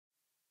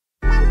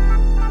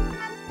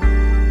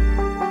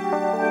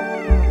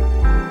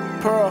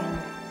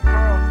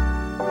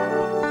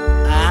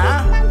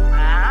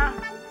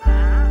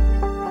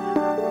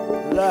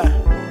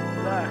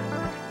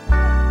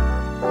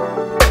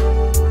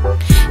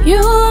You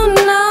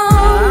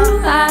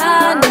know,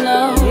 I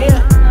know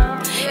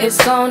it's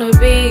gonna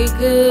be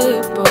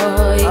good,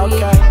 boy.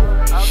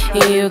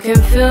 You can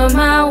feel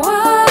my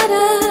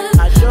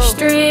water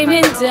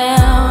streaming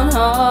down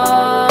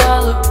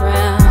all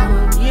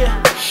around.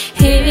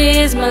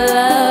 Here's my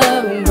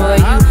love, boy,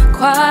 you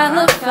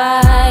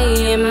qualify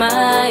in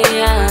my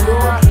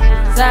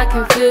eyes. I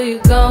can feel you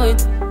going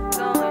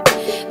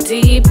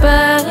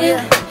deeper,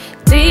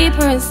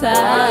 deeper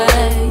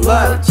inside.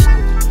 Look,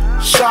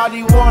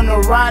 shawty wanna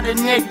ride a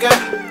nigga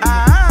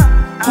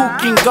who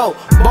can go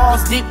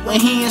balls deep when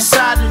he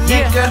inside a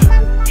nigga.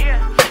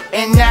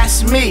 And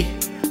that's me,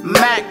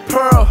 Mac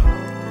Pearl,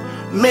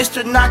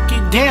 Mr. Knock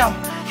It Down,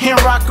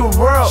 and rock a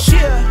world.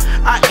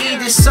 I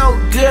eat it so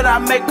good I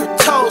make her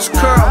toes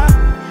curl.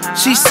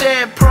 She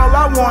said, Pearl,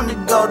 I wanna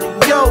go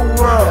to your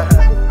world.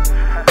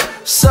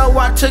 So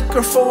I took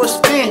her for a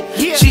spin.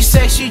 She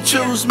said she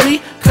choose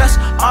me, cause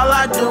all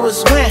I do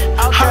is win.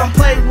 I don't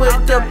play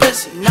with the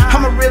pussy,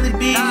 I'ma really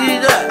beat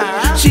it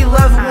up. She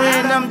love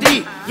when I'm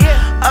deep,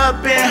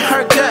 up in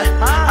her gut.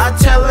 I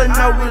tell her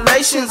no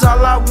relations,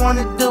 all I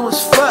wanna do is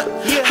fuck.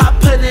 I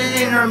put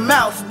it in her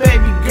mouth,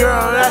 baby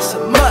girl, that's a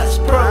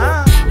must, bro.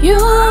 You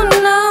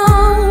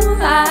know,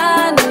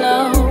 I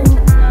know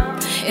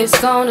it's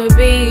gonna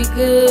be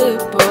good,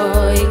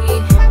 boy.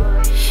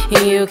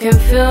 You can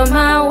feel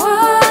my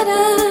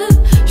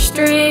water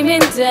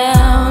streaming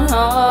down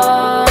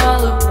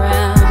all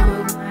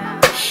around.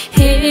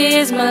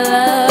 Here's my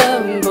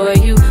love, boy,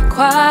 you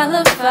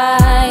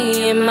qualify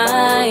in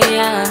my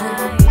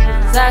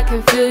eyes. I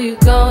can feel you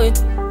going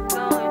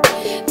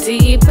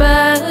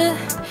deeper,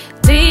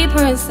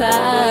 deeper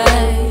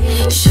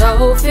inside.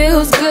 Sure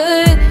feels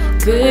good,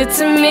 good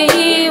to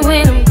me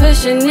when I'm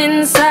pushing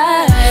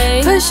inside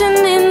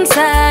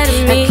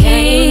of me. I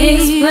can't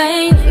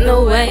explain the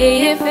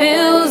way it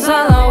feels.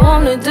 All I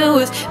wanna do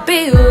is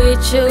be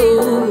with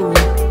you.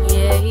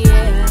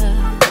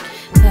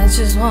 I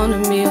just wanna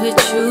be with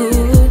you.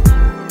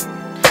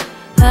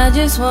 I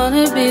just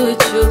wanna be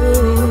with you.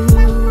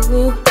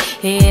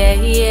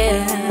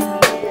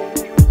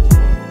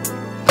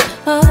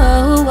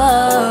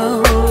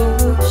 Oh,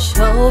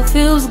 sure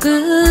feels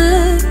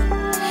good,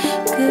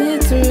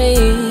 good to me.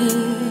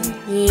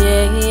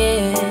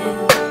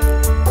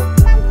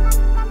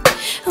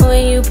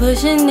 When you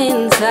pushing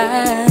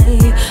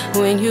inside,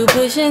 when you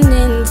pushing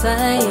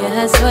inside,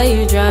 I swear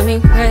you drive me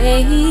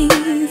crazy,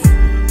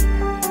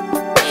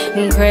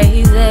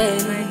 crazy.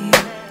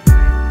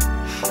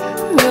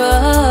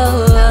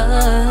 Whoa,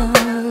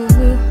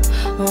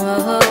 whoa,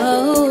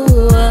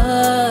 whoa.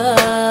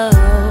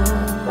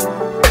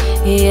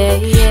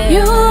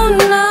 You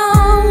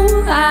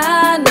know, I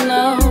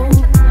know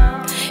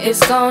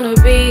it's gonna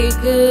be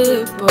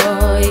good,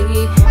 boy.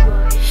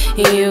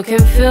 You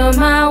can feel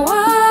my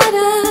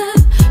water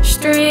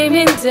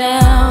streaming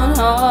down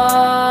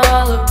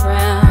all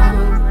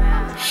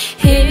around.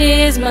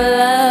 Here's my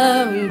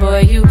love,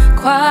 boy, you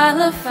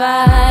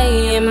qualify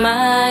in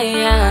my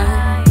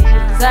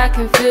eyes. I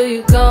can feel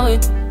you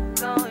going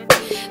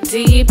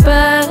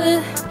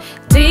deeper,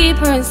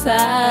 deeper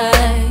inside.